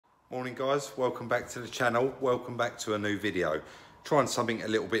Morning guys, welcome back to the channel, welcome back to a new video. Trying something a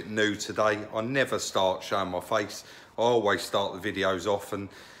little bit new today. I never start showing my face, I always start the videos off, and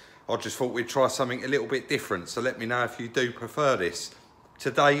I just thought we'd try something a little bit different, so let me know if you do prefer this.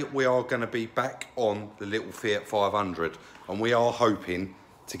 Today we are going to be back on the little Fiat 500 and we are hoping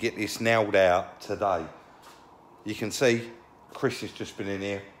to get this nailed out today. You can see Chris has just been in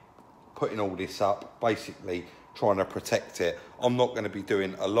here putting all this up, basically trying to protect it. I'm not going to be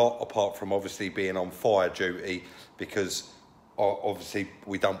doing a lot apart from obviously being on fire duty, because obviously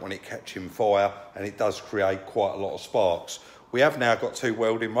we don't want it catching fire and it does create quite a lot of sparks. We have now got 2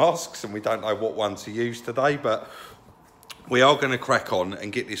 welding masks and we don't know what one to use today, but we are going to crack on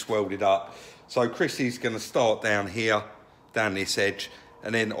and get this welded up. So Chrissy's going to start down here, down this edge,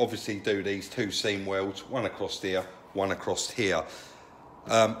 and then obviously do these 2 seam welds, one across there, one across here.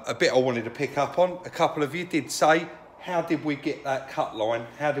 A bit I wanted to pick up on, a couple of you did say, how did we get that cut line?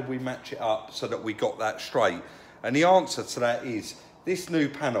 How did we match it up so that we got that straight? And the answer to that is, this new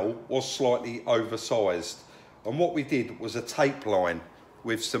panel was slightly oversized. And what we did was a tape line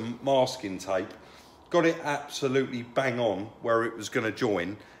with some masking tape, got it absolutely bang on where it was going to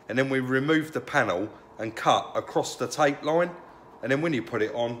join, and then we removed the panel and cut across the tape line, and then when you put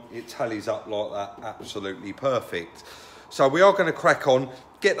it on, it tallies up like that, absolutely perfect. So we are going to crack on,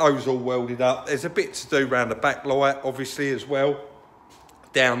 get those all welded up. There's a bit to do around the back light, obviously, as well,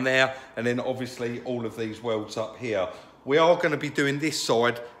 down there, and then obviously all of these welds up here. We are going to be doing this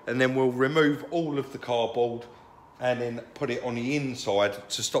side, and then we'll remove all of the cardboard and then put it on the inside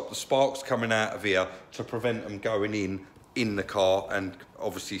to stop the sparks coming out of here, to prevent them going in the car and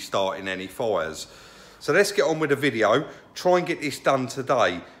obviously starting any fires. So let's get on with the video, try and get this done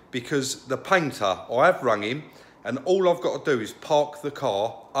today, because the painter, I have rung him, and all I've got to do is park the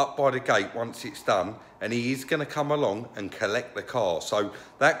car up by the gate once it's done, and he is going to come along and collect the car. So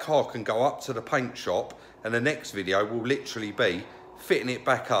that car can go up to the paint shop, and the next video will literally be fitting it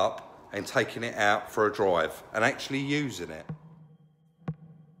back up and taking it out for a drive and actually using it.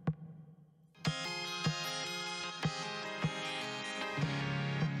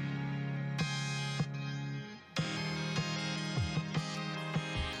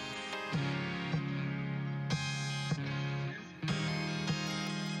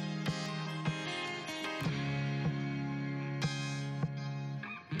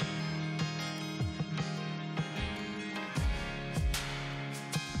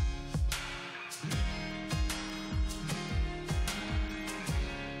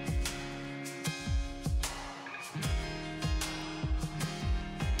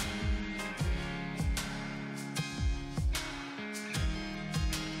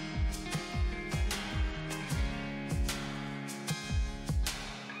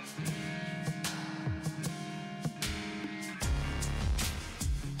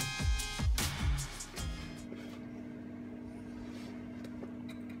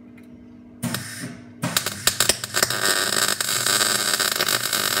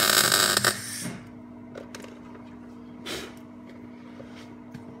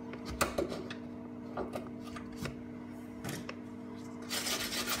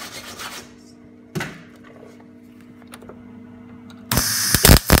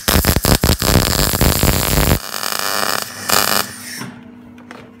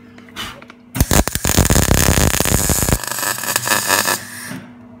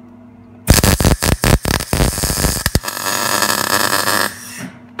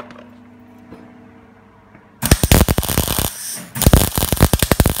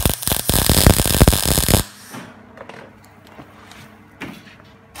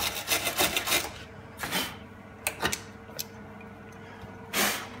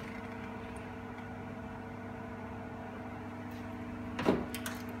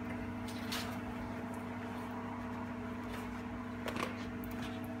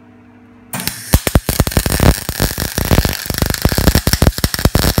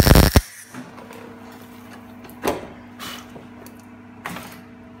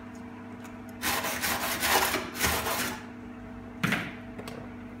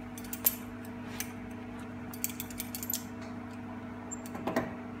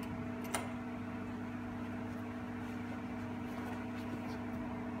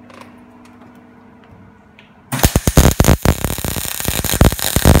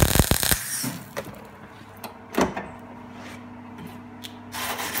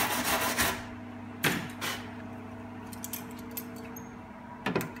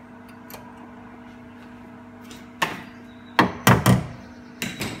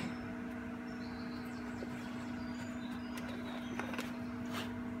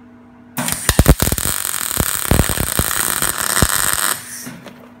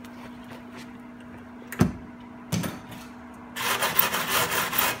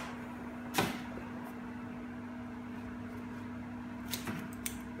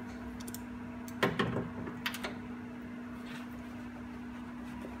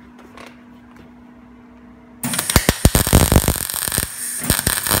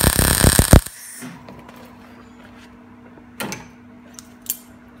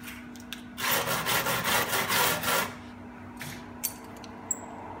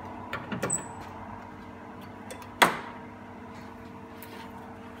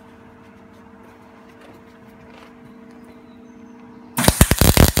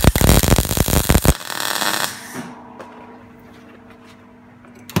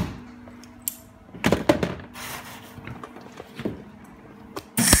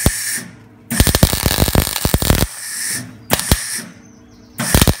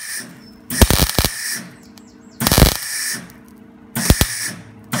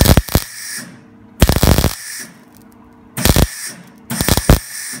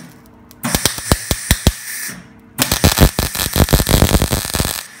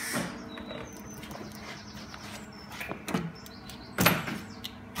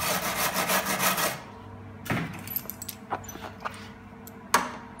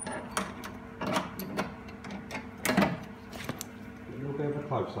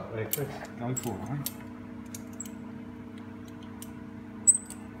 up there, Chris. Go for it, mate.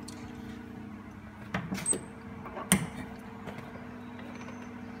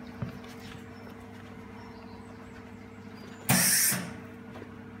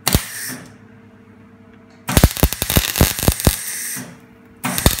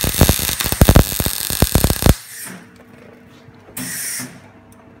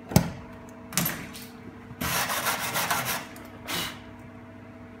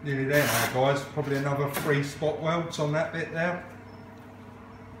 Nearly there now, guys. Probably another 3 spot welds on that bit there.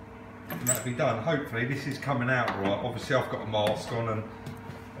 And that'll be done. Hopefully this is coming out right. Obviously I've got a mask on and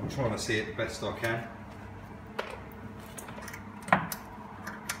I'm trying to see it the best I can.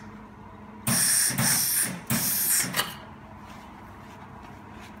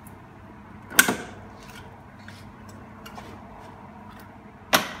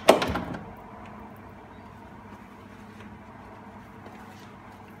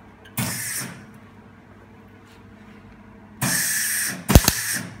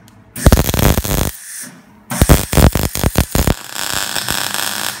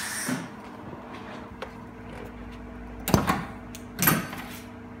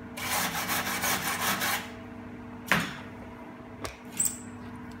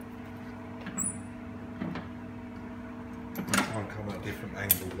 Come at a different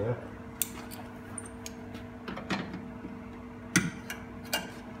angle there.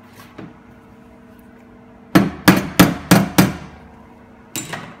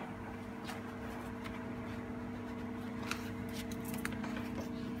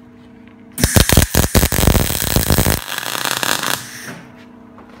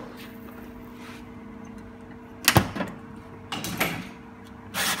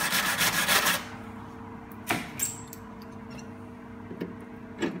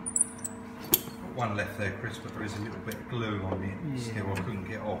 One left there, Chris, but there is a little bit of glue on it still I couldn't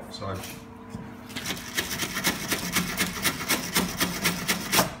get off, so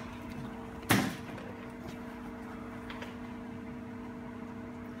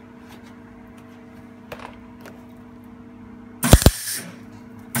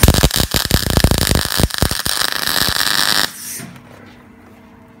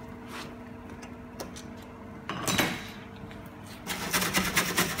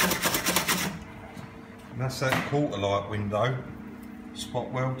that's that quarter light window. Spot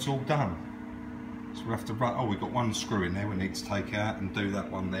weld's all done. So we have to run. Oh, we've got one screw in there we need to take out and do that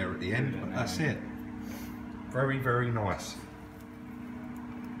one there at the end, but that's it. Very, very nice.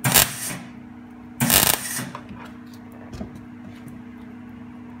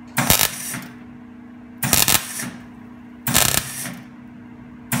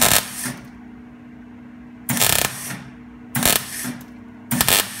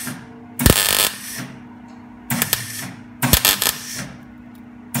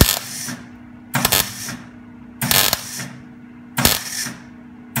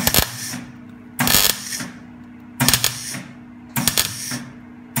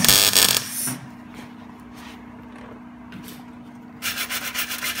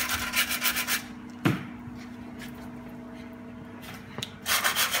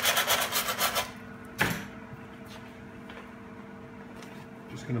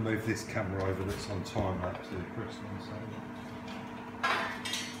 Just going to move this camera over that's on time lapse to Chris.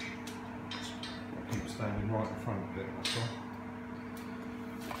 Keep standing right in front of it, that's all.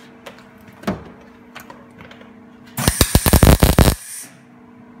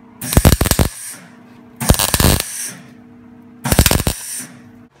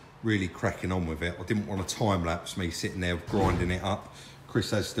 Really cracking on with it. I didn't want to time lapse me sitting there grinding it up. Chris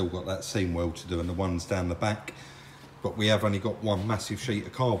has still got that seam weld to do and the ones down the back. But we have only got one massive sheet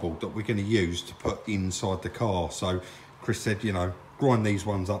of cardboard that we're going to use to put inside the car. So Chris said, you know, grind these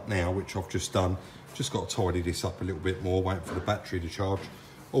ones up now, which I've just done. Just got to tidy this up a little bit more, waiting for the battery to charge.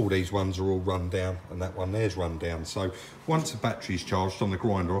 All these ones are all run down and that one there's run down. So once the battery's charged on the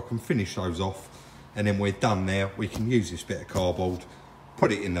grinder, I can finish those off and then we're done there. We can use this bit of cardboard,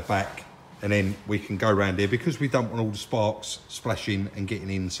 put it in the back, and then we can go around here because we don't want all the sparks splashing and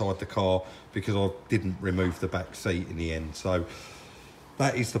getting inside the car because I didn't remove the back seat in the end. So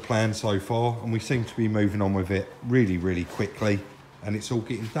that is the plan so far, and we seem to be moving on with it really, really quickly, and it's all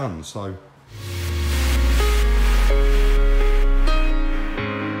getting done. So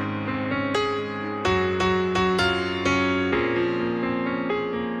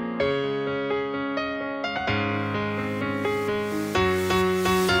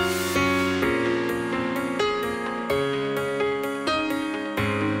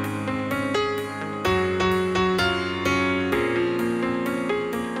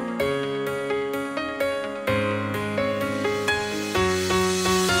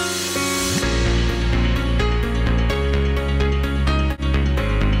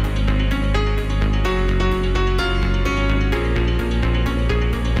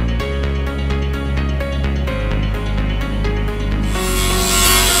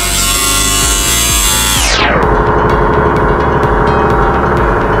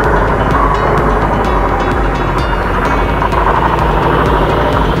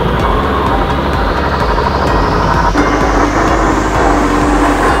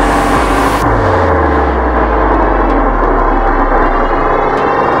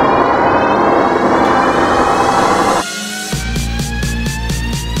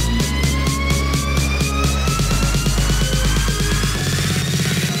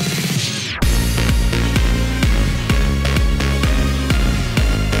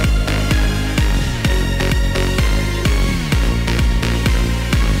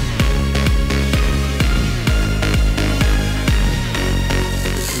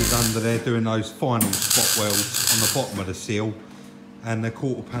those final spot welds on the bottom of the seal, and the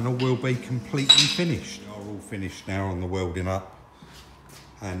quarter panel will be completely finished. They are all finished now on the welding up,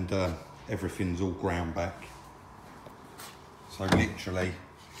 and everything's all ground back. So literally,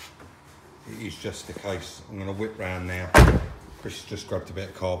 it is just a case. I'm going to whip round now. Chris just grabbed a bit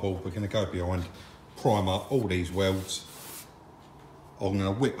of cardboard. We're going to go behind, prime up all these welds. I'm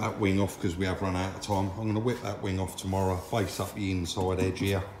going to whip that wing off because we have run out of time. I'm going to whip that wing off tomorrow, face up the inside edge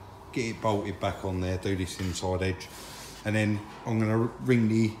here, get it bolted back on there, do this inside edge, and then I'm going to ring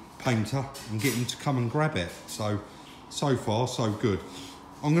the painter and get him to come and grab it. So far so good.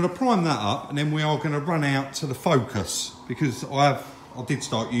 I'm going to prime that up, and then we are going to run out to the Focus, because I did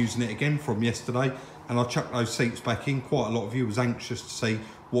start using it again from yesterday, and I chucked those seats back in. Quite a lot of you was anxious to see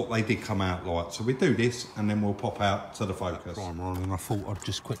what they did come out like. So we do this, and then we'll pop out to the Focus. Primer on, and I thought I'd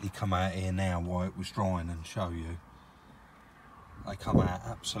just quickly come out here now while it was drying and show you. They come out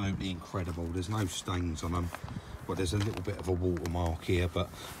absolutely incredible. There's no stains on them. Well, there's a little bit of a watermark here, but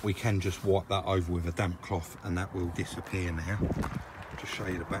we can just wipe that over with a damp cloth and that will disappear now. Just show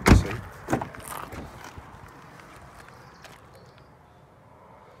you the back seat.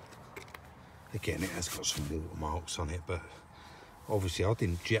 Again, it has got some watermarks on it, but obviously I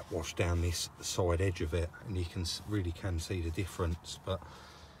didn't jet wash down this side edge of it, and you can really see the difference, but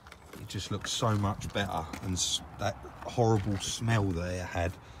it just looks so much better, and that horrible smell that it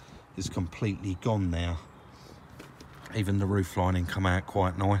had is completely gone now. Even the roof lining come out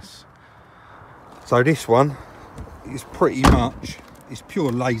quite nice. So this one is pretty much, it's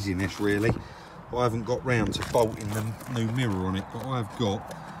pure laziness really. I haven't got round to bolting the new mirror on it, but I've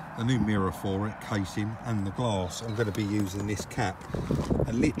got a new mirror for it, casing and the glass. I'm going to be using this cap,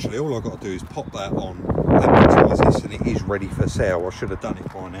 and literally all I've got to do is pop that on, advertise this, and it is ready for sale. I should have done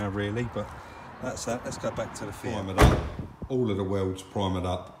it by now really, but that's that. Let's go back to the Fiat. Primed up, all of the welds primed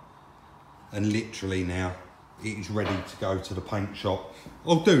up, and literally now it is ready to go to the paint shop.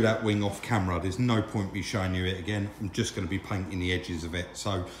 I'll do that wing off camera. There's no point me showing you it again. I'm just going to be painting the edges of it.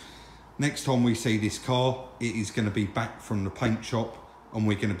 So next time we see this car, it is going to be back from the paint shop, and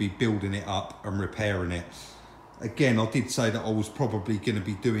we're going to be building it up and repairing it. Again, I did say that I was probably going to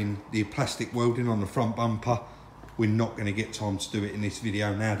be doing the plastic welding on the front bumper. We're not going to get time to do it in this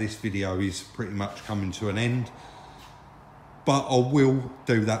video now. This video is pretty much coming to an end, but I will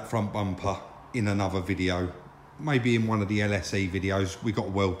do that front bumper in another video, maybe in one of the LSE videos. We got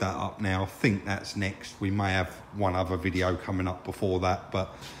to weld that up now. I think that's next. We may have one other video coming up before that,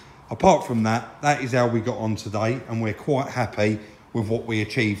 but apart from that, that is how we got on today, and we're quite happy with what we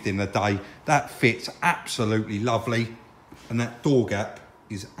achieved in the day. That fits absolutely lovely, and that door gap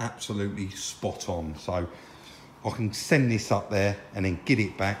is absolutely spot on. So I can send this up there and then get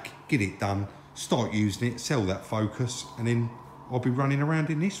it back, get it done, start using it, sell that Focus, and then I'll be running around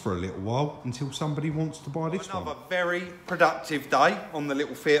in this for a little while until somebody wants to buy this one. Another very productive day on the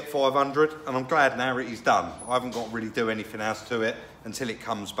little Fiat 500, and I'm glad now it is done. I haven't got to really do anything else to it until it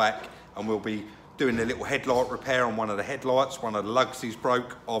comes back, and we'll be doing a little headlight repair on one of the headlights. One of the lugs is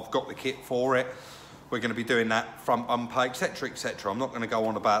broke. I've got the kit for it. We're going to be doing that front bumper, etc, etc. I'm not going to go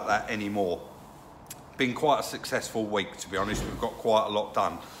on about that anymore. Been quite a successful week, to be honest. We've got quite a lot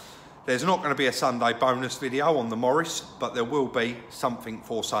done. There's not going to be a Sunday bonus video on the Morris, but there will be something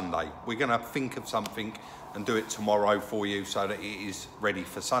for Sunday. We're going to think of something and do it tomorrow for you so that it is ready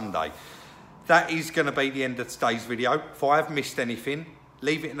for Sunday. That is going to be the end of today's video. If I have missed anything,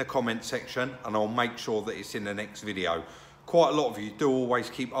 leave it in the comment section and I'll make sure that it's in the next video. Quite a lot of you do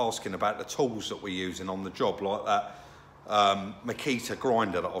always keep asking about the tools that we're using on the job, like that Makita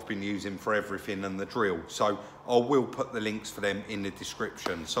grinder that I've been using for everything, and the drill. So I will put the links for them in the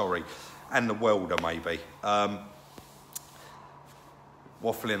description, sorry, and the welder maybe.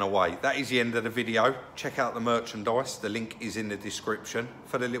 Waffling away. That is the end of the video. Check out the merchandise. The link is in the description.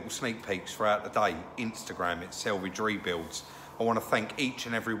 For the little sneak peeks throughout the day, Instagram, it's Salvage Rebuilds. I want to thank each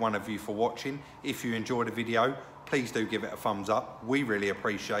and every one of you for watching. If you enjoyed the video, please do give it a thumbs up. We really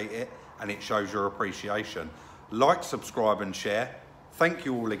appreciate it, and it shows your appreciation. Like, subscribe and share. Thank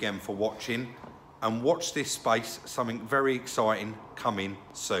you all again for watching, and watch this space. Something very exciting coming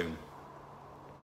soon.